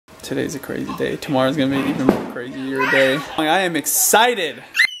today's a crazy day. Tomorrow's gonna be even more crazier day. I am excited.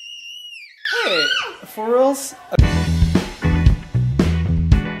 Hey, for reals?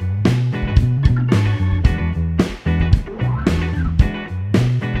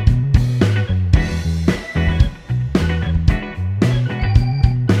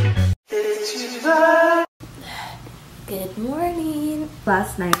 Good morning.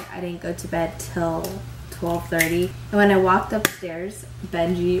 Last night I didn't go to bed till 12:30, and when I walked upstairs,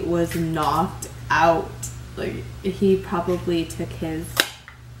 Benji was knocked out. Like, he probably took his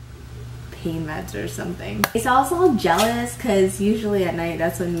pain meds or something. So I was a little jealous because usually at night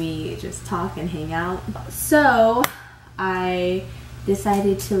that's when we just talk and hang out. So I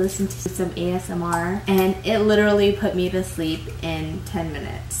decided to listen to some ASMR, and it literally put me to sleep in 10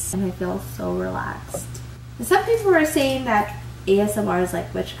 minutes. And I feel so relaxed. Some people were saying that ASMR is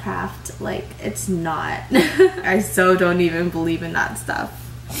like witchcraft. Like, it's not. I so don't even believe in that stuff.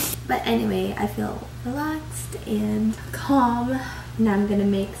 But anyway, I feel relaxed and calm. Now I'm gonna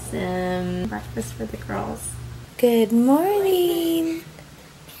make some breakfast for the girls. Good morning.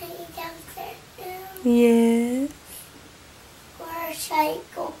 Can you downstairs now? Yes. Or should I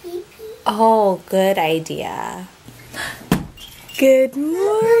go pee-pee? Oh, good idea. Good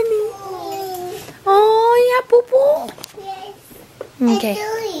morning. Oh, yeah, boo-boo. Yes. Okay.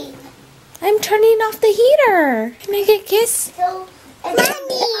 Doing. I'm turning off the heater. Can I get a kiss? So,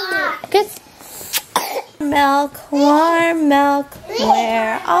 Mommy. Kiss. Milk, warm milk,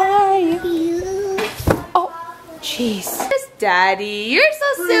 where are you? Oh, jeez. Yes, Daddy. You're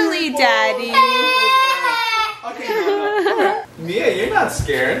so silly, Daddy. Okay, no. Mia, you're not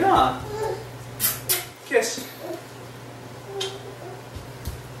scared, huh? Kiss.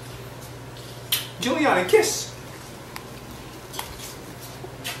 Juliana, kiss.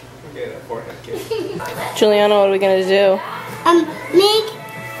 Okay, that forehead kiss. Juliana, what are we gonna do? Make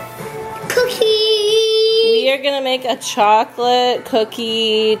cookies. We are gonna make a chocolate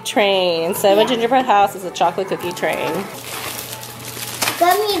cookie train. 7 Gingerbread House is a chocolate cookie train.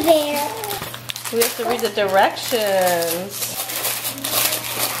 Gummy bear. We have to read the directions.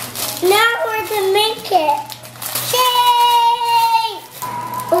 Now we're to make it. Yay!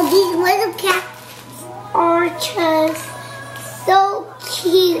 Oh, these little cats are just so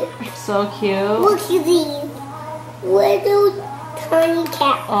cute. So cute. Look at these little tiny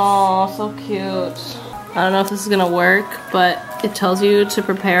cats. Oh, so cute. I don't know if this is gonna work, but it tells you to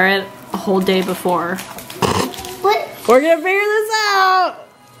prepare it a whole day before. What? We're gonna figure this out!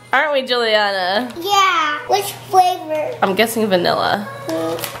 Aren't we, Juliana? Yeah. Which flavor? I'm guessing vanilla.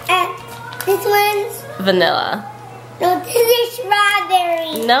 This one's Vanilla. no. This is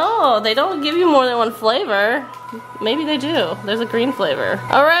strawberry. No, they don't give you more than one flavor. Maybe they do. There's a green flavor.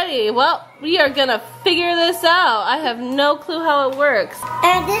 Alrighty, well, we are gonna figure this out. I have no clue how it works.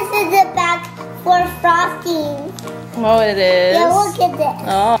 And this is the bag for frosting. Oh, it is? Yeah, look at this.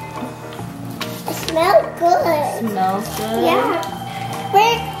 Oh. It smells good. Smells good. Yeah.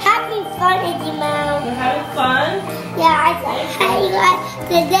 We're having fun, Eddie Mom. We're having fun? Yeah, I said, hey guys,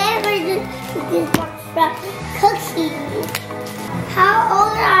 today we're doing this from cookies. How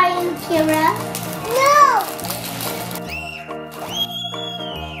old are you, Kira? No!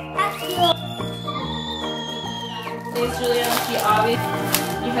 That's yours. Please, Juliana, she obviously,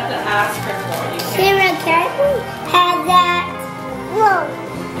 you have to ask her for it. Kira, can we have that? Whoa.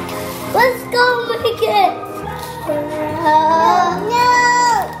 Let's go make it. Kira. No!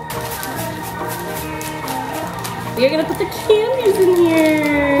 You're gonna put the candies in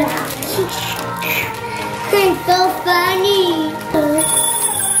here. It's so funny.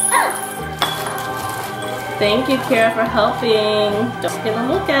 Thank you, Kara, for helping. Don't get a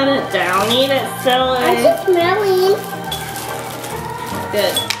look at it. Don't eat it, I'm silly. just smelling.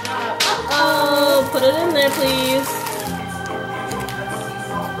 Good. Uh-oh, put it in there, please.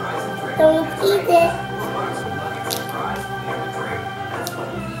 Don't eat it.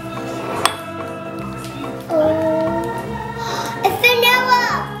 Oh, it's vanilla.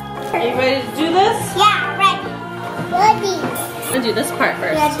 Are you ready to do this? Yeah, ready. Ready. I'm gonna do this part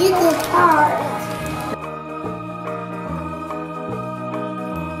first. Yeah, do this part.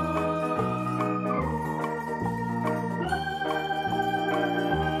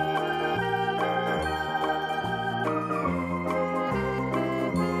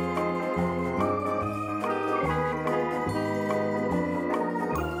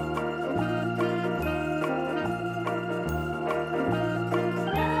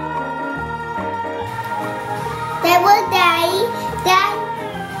 That was Daddy.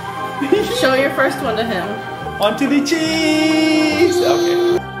 Show your first one to him. Onto the cheese!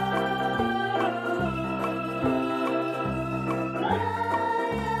 Okay.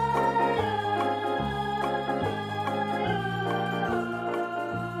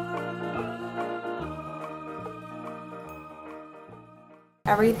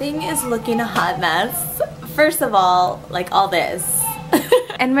 Everything is looking a hot mess. First of all, like all this.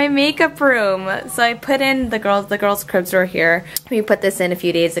 And my makeup room. So I put in the girls' cribs were here. We put this in a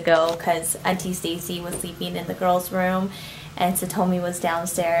few days ago because Auntie Stacy was sleeping in the girls' room and Satomi was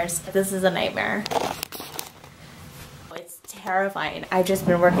downstairs. This is a nightmare. It's terrifying. I've just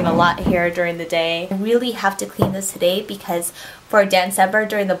been working a lot here during the day. I really have to clean this today because for Dancember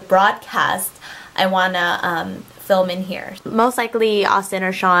during the broadcast, I wanna film in here. Most likely Austin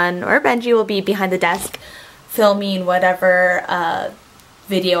or Sean or Benji will be behind the desk filming whatever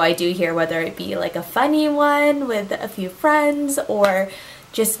video I do here, whether it be like a funny one with a few friends or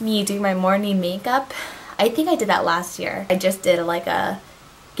just me doing my morning makeup. I think I did that last year. I just did like a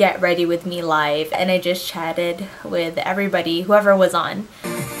get ready with me live and I just chatted with everybody, whoever was on.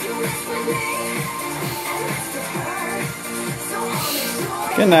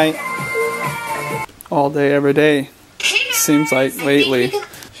 Good night. All day, every day. Seems like lately.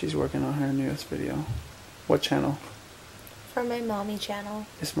 She's working on her newest video. What channel? For my mommy channel.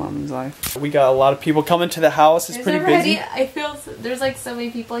 It's Mommy's Life. We got a lot of people coming to the house. It's pretty busy. I feel there's like so many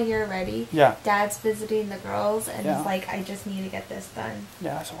people here already. Yeah. Dad's visiting the girls and yeah. He's like, I just need to get this done.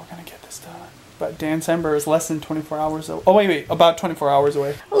 Yeah, so we're gonna get this done. But Dancember is less than 24 hours away. Oh wait, about 24 hours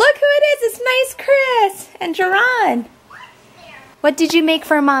away. Look who it is. It's nice Chris and Jerron. What did you make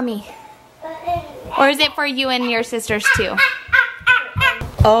for mommy? Or is it for you and your sisters too?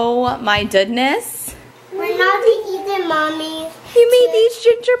 Oh my goodness. We're not to eat them, Mommy. You made these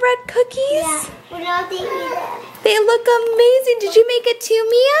gingerbread cookies? Yeah, we're not to eat them. They look amazing. Did you make it too,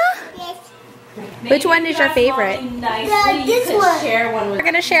 Mia? Yes. Which one is your favorite? This one. We're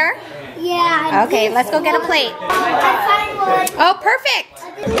gonna share? Yeah. Okay, let's go get a plate. I find one. Oh, perfect.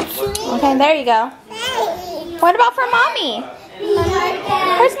 Okay, there you go. What about for mommy?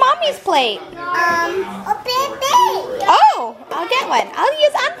 Where's mommy's plate? A baby. Oh, I'll get one. I'll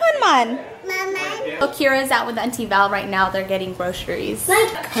use Anpanman. Mama. So Kira's out with Auntie Val right now. They're getting groceries.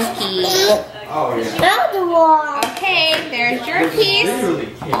 Cookies. Oh, yeah. Now the wall. Okay, there's your piece.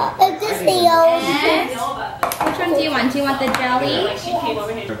 Is this the old? Which one do you want? Do you want the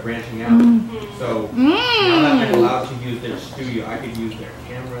jelly? They're branching out. So now that I'm allowed to use their studio, I could use their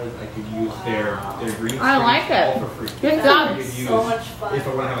cameras, I could use their green screen. I like it. All for free. Good job. I could use, so much fun. If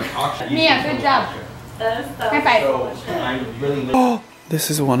I want to have a talk show. Mia, good job. High five. So I'm really Oh, this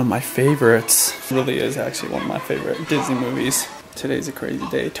is one of my favorites. It really is actually one of my favorite Disney movies. Today's a crazy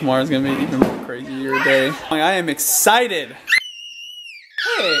day. Tomorrow's gonna be even more crazier day. I am excited.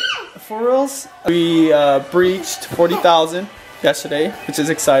 Hey, for reals? We breached 40,000 yesterday, which is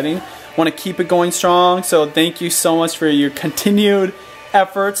exciting. Want to keep it going strong, so thank you so much for your continued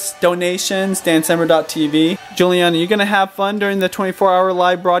efforts, donations, Dancember.tv. Juliana, you gonna have fun during the 24-hour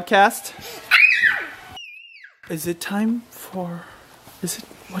live broadcast? Is it time for...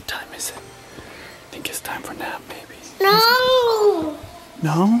 what time is it? I think it's time for nap, maybe. No.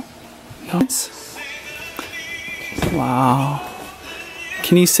 No? No? Wow.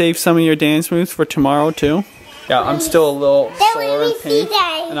 Can you save some of your dance moves for tomorrow too? Yeah, I'm still a little sore in pain,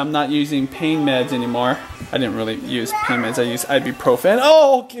 and I'm not using pain meds anymore. I didn't really use pain meds. I use ibuprofen.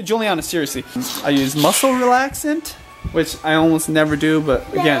 Oh, Juliana, seriously. I use muscle relaxant, which I almost never do, but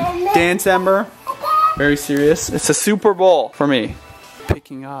again, Dancember, very serious. It's a Super Bowl for me.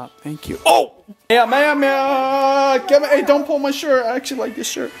 Picking up, thank you. Oh! Yeah, ma'am, hey, don't pull my shirt. I actually like this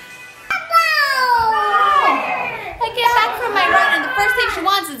shirt. I get back from my run and the first thing she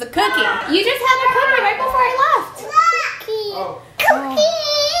wants is a cookie. You just had a cookie right before I left.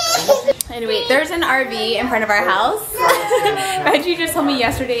 Cookie. Anyway, there's an RV in front of our house. Benji just told me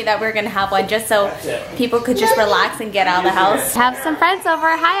yesterday that we're gonna have one just so people could just relax and get out of the house. Have some friends over.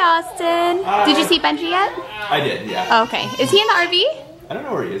 Hi, Austin. Did you see Benji yet? I did, yeah. Okay. Is he in the RV? I don't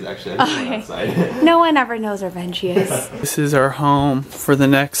know where he is actually. I think he's outside. No one ever knows where Benji is. This is our home for the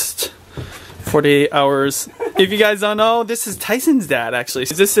next 48 hours. If you guys don't know, this is Tyson's dad actually.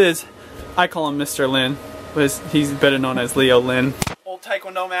 This is, I call him Mr. Lin, but he's better known as Leo Lin. Old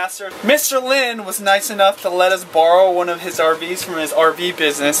Taekwondo master. Mr. Lin was nice enough to let us borrow one of his RVs from his RV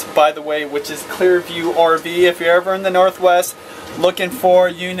business, by the way, which is Clearview RV. If you're ever in the Northwest looking for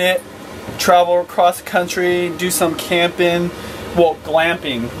a unit, travel across country, do some camping, well,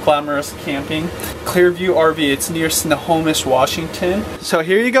 glamping, glamorous camping. Clearview RV, it's near Snohomish, Washington. So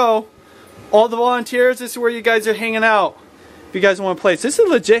here you go. All the volunteers, this is where you guys are hanging out. If you guys want to play. This is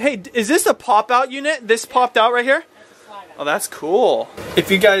legit. Hey, is this a pop-out unit? This popped out right here? Oh, that's cool. If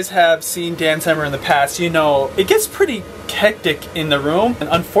you guys have seen Dancember in the past, you know it gets pretty hectic in the room. And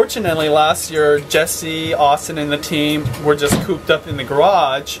unfortunately, last year, Jesse, Austin, and the team were just cooped up in the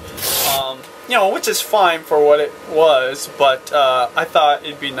garage. you know, which is fine for what it was, but I thought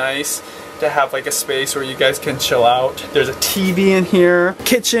it'd be nice to have like a space where you guys can chill out. There's a TV in here,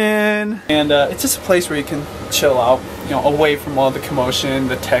 kitchen, and it's just a place where you can chill out, you know, away from all the commotion,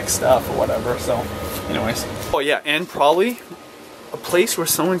 the tech stuff or whatever. So anyways, oh yeah, and probably a place where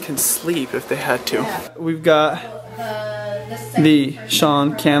someone can sleep if they had to. Yeah. We've got the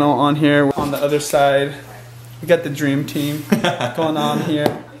Sean Cannell on here. On the other side, we got the dream team going on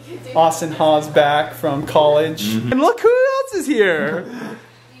here. Austin Hawes back from college. And look who else is here.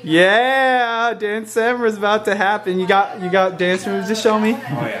 Yeah, Dancember is about to happen. You got dance moves to show me? Oh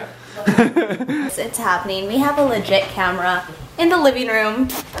yeah. It's happening. We have a legit camera in the living room.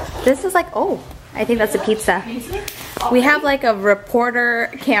 This is like, oh, I think that's a pizza. We have like a reporter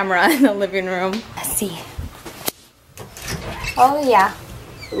camera in the living room. Let's see. Oh yeah.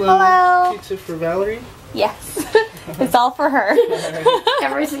 Hello. Pizza for Valerie? Yes. It's all for her.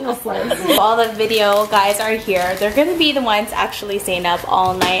 Every single slice. All the video guys are here. They're gonna be the ones actually staying up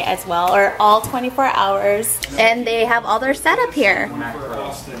all night as well, or all 24 hours. And they have all their setup here.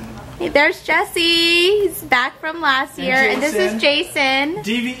 Hey, there's Jesse. He's back from last year. And this is Jason.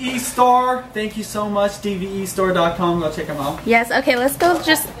 DVE Store. Thank you so much. DVEstore.com. Go check them out. Yes, okay, let's go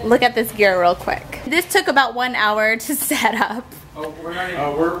just look at this gear real quick. This took about 1 hour to set up. Oh,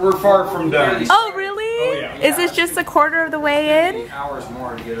 we're far from done. Oh, really? Oh, yeah. Is this just a quarter of the way in? Hours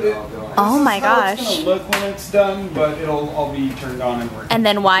more to get it all going. Oh my gosh. It's gonna look when it's done, but it'll all be turned on and working. And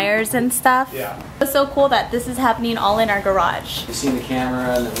then wires and stuff? Yeah. It's so cool that this is happening all in our garage. You've seen the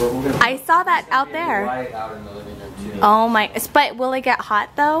camera, and we're gonna. I saw that out there. Light out in the living room too. Oh my, but will it get hot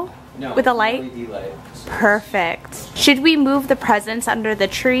though? No, with a light? LED light. Perfect. Should we move the presents under the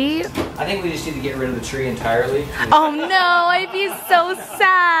tree? I think we just need to get rid of the tree entirely. Oh no, I'd be so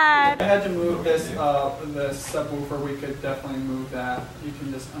sad. I had to move this subwoofer. We could definitely move that. You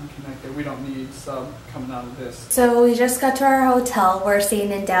can just unconnect it. We don't need sub coming out of this. So we just got to our hotel. We're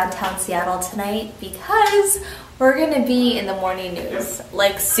staying in downtown Seattle tonight because we're gonna be in the morning news,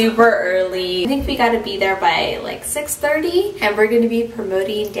 like super early. I think we gotta be there by like 6:30, and we're gonna be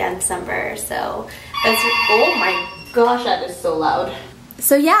promoting Dancember. So that's, oh my gosh, that is so loud.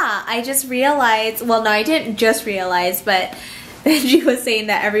 So yeah, I just realized, well no, I didn't just realize, but Benji was saying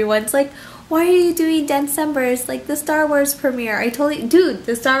that everyone's like, why are you doing Dancember? It's like the Star Wars premiere. I told you, dude,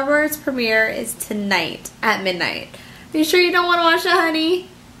 the Star Wars premiere is tonight at midnight. Are you sure you don't want to watch it, honey?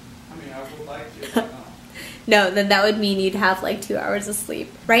 I mean, I would like to. No, then that would mean you'd have like 2 hours of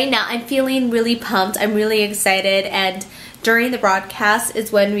sleep. Right now, I'm feeling really pumped. I'm really excited, and during the broadcast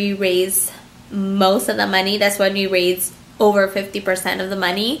is when we raise most of the money. That's when we raise over 50% of the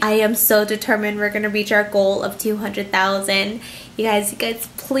money. I am so determined we're gonna reach our goal of 200,000. You guys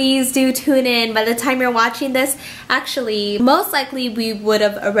please do tune in. By the time you're watching this, actually, most likely we would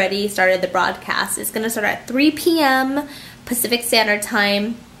have already started the broadcast. It's gonna start at 3 p.m. Pacific Standard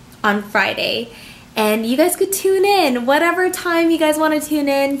Time on Friday. And you guys could tune in. Whatever time you guys want to tune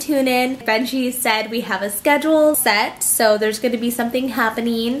in, tune in. Benji said we have a schedule set, so there's going to be something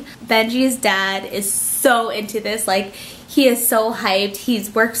happening. Benji's dad is so into this. Like, he is so hyped.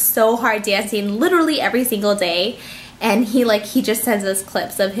 He's worked so hard dancing literally every single day. And he just sends us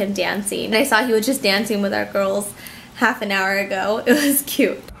clips of him dancing. And I saw he was just dancing with our girls half an hour ago. It was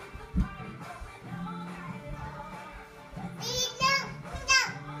cute.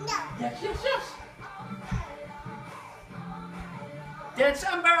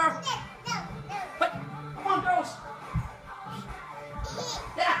 Dancember! Wait, come on, girls!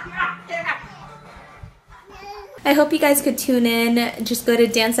 I hope you guys could tune in. Just go to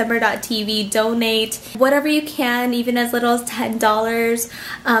Dancember.tv, donate whatever you can, even as little as $10.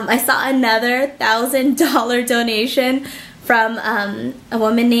 I saw another $1,000 donation from a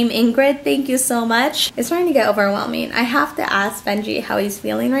woman named Ingrid. Thank you so much. It's starting to get overwhelming. I have to ask Benji how he's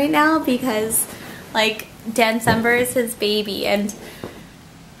feeling right now because, like, Dancember is his baby, and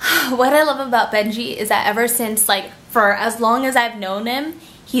what I love about Benji is that ever since, like, for as long as I've known him,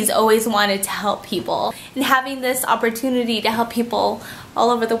 he's always wanted to help people. And having this opportunity to help people all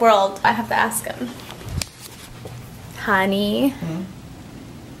over the world, I have to ask him. Honey,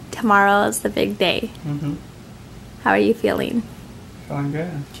 tomorrow is the big day. How are you feeling? Feeling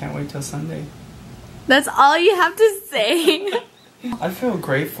good. Can't wait till Sunday. That's all you have to say? I feel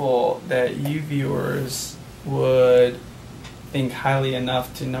grateful that you viewers would think highly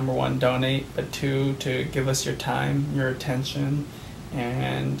enough to, number one, donate, but two, to give us your time, your attention,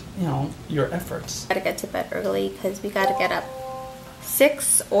 and, you know, your efforts. Gotta get to bed early because we gotta get up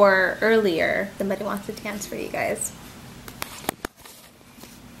 6 or earlier. Somebody wants to dance for you guys.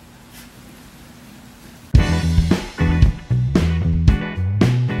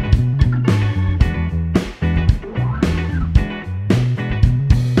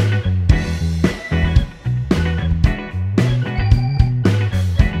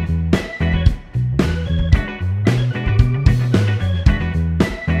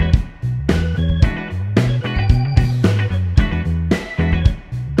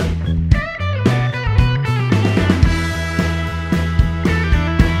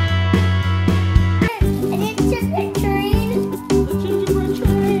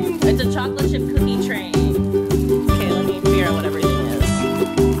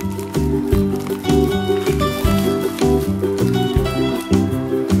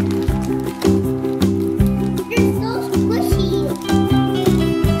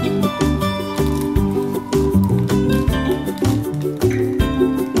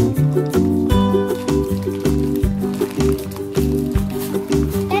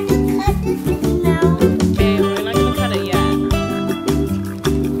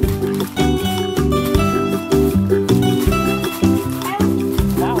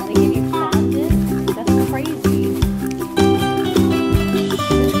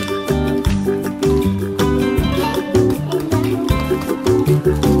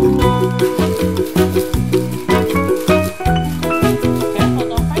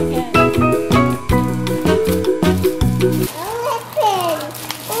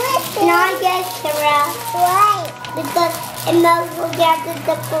 That's right. Because it knows we'll get the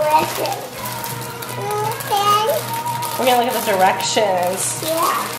decoration. Okay? We're gonna look at the directions. Yeah.